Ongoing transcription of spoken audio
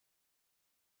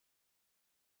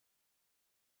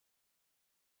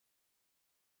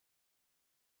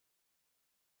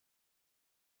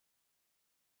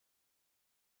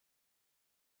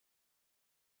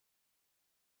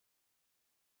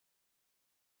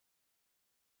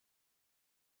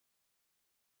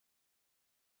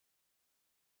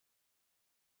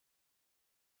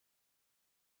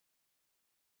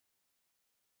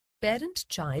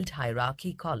Parent-child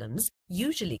hierarchy columns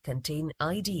usually contain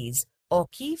IDs or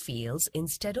key fields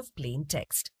instead of plain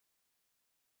text.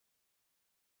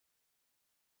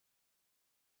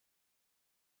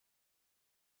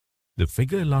 The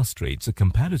figure illustrates a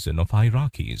comparison of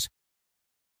hierarchies.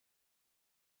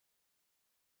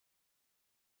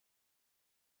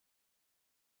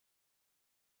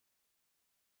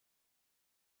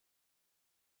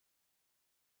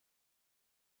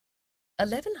 A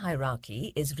level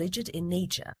hierarchy is rigid in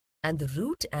nature, and the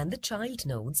root and the child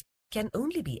nodes can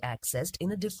only be accessed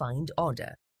in a defined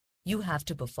order. You have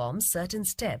to perform certain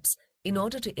steps in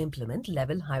order to implement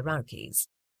level hierarchies.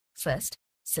 First,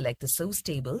 select the source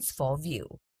tables for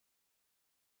view.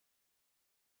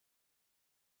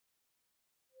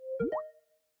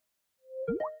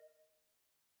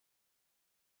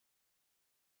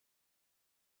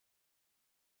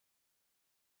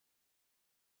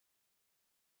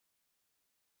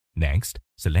 Next,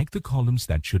 select the columns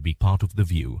that should be part of the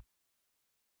view.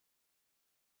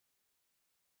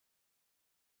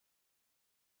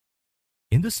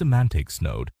 In the Semantics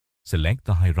node, select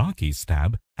the Hierarchies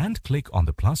tab and click on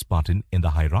the plus button in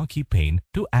the Hierarchy pane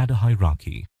to add a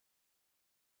hierarchy.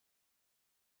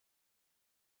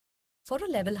 For a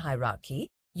level hierarchy,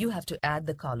 you have to add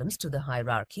the columns to the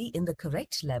hierarchy in the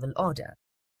correct level order.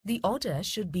 The order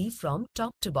should be from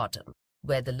top to bottom,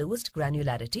 where the lowest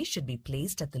granularity should be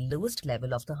placed at the lowest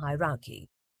level of the hierarchy.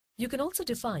 You can also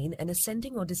define an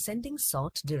ascending or descending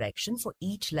sort direction for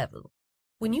each level.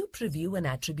 When you preview an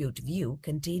attribute view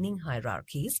containing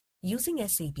hierarchies using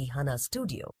SAP HANA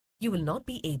Studio, you will not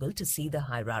be able to see the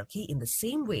hierarchy in the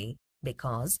same way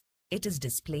because it is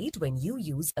displayed when you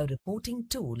use a reporting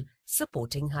tool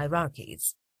supporting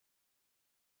hierarchies.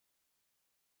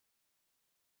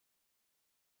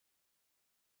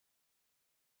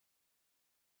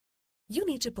 You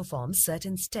need to perform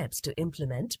certain steps to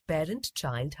implement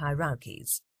parent-child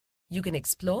hierarchies. You can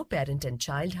explore parent and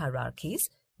child hierarchies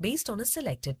based on a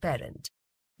selected parent.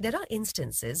 There are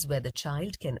instances where the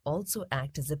child can also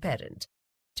act as a parent.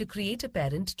 To create a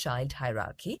parent-child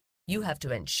hierarchy, you have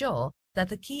to ensure that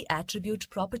the key attribute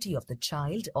property of the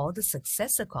child or the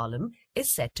successor column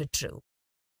is set to true.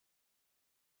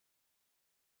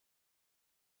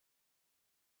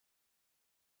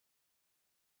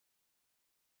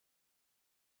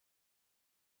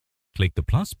 Click the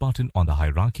plus button on the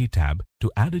Hierarchy tab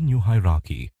to add a new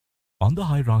hierarchy. On the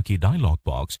Hierarchy dialog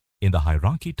box, in the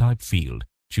Hierarchy Type field,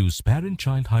 choose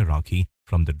Parent-Child Hierarchy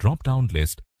from the drop-down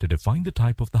list to define the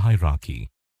type of the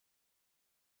hierarchy.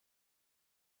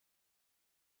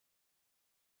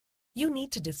 You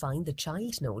need to define the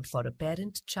child node for a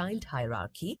parent-child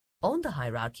hierarchy on the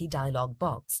Hierarchy dialog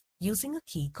box using a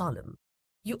key column.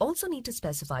 You also need to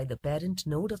specify the parent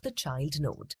node of the child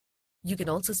node. You can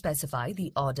also specify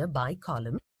the order by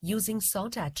column using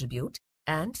sort attribute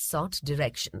and sort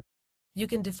direction. You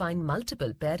can define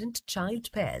multiple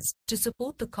parent-child pairs to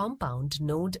support the compound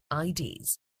node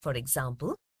IDs. For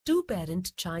example, two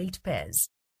parent-child pairs,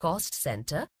 cost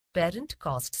center, parent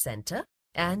cost center,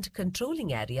 and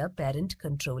controlling area parent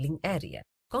controlling area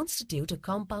constitute a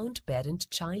compound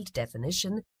parent-child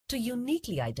definition to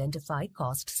uniquely identify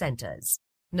cost centers.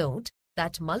 Note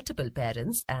that multiple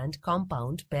parents and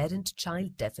compound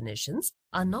parent-child definitions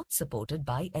are not supported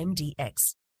by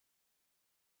MDX.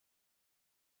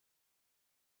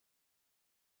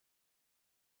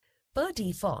 Per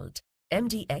default,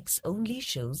 MDX only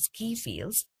shows key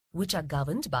fields which are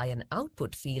governed by an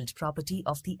output field property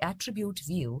of the attribute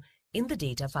view in the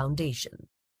data foundation.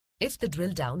 If the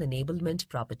drill-down enablement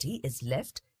property is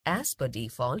left as per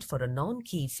default for a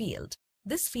non-key field,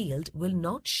 this field will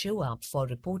not show up for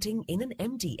reporting in an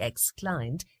MDX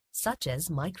client such as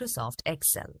Microsoft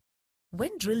Excel.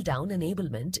 When drill-down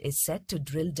enablement is set to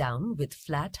drill down with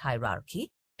flat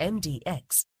hierarchy,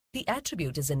 MDX, the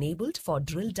attribute is enabled for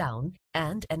drill down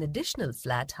and an additional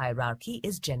flat hierarchy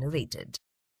is generated.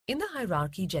 In the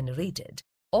hierarchy generated,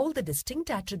 all the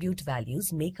distinct attribute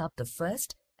values make up the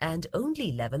first and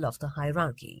only level of the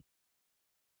hierarchy.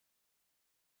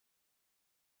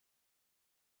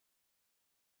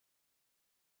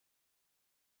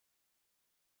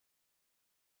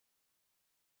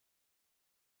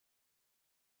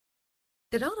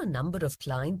 There are a number of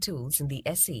client tools in the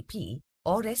SAP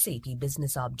or SAP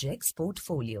Business Objects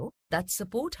portfolio that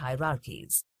support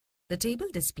hierarchies. The table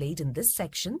displayed in this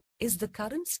section is the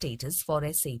current status for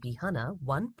SAP HANA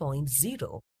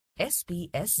 1.0,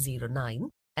 SPS09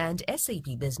 and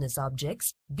SAP Business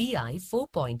Objects BI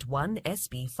 4.1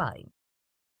 SP5.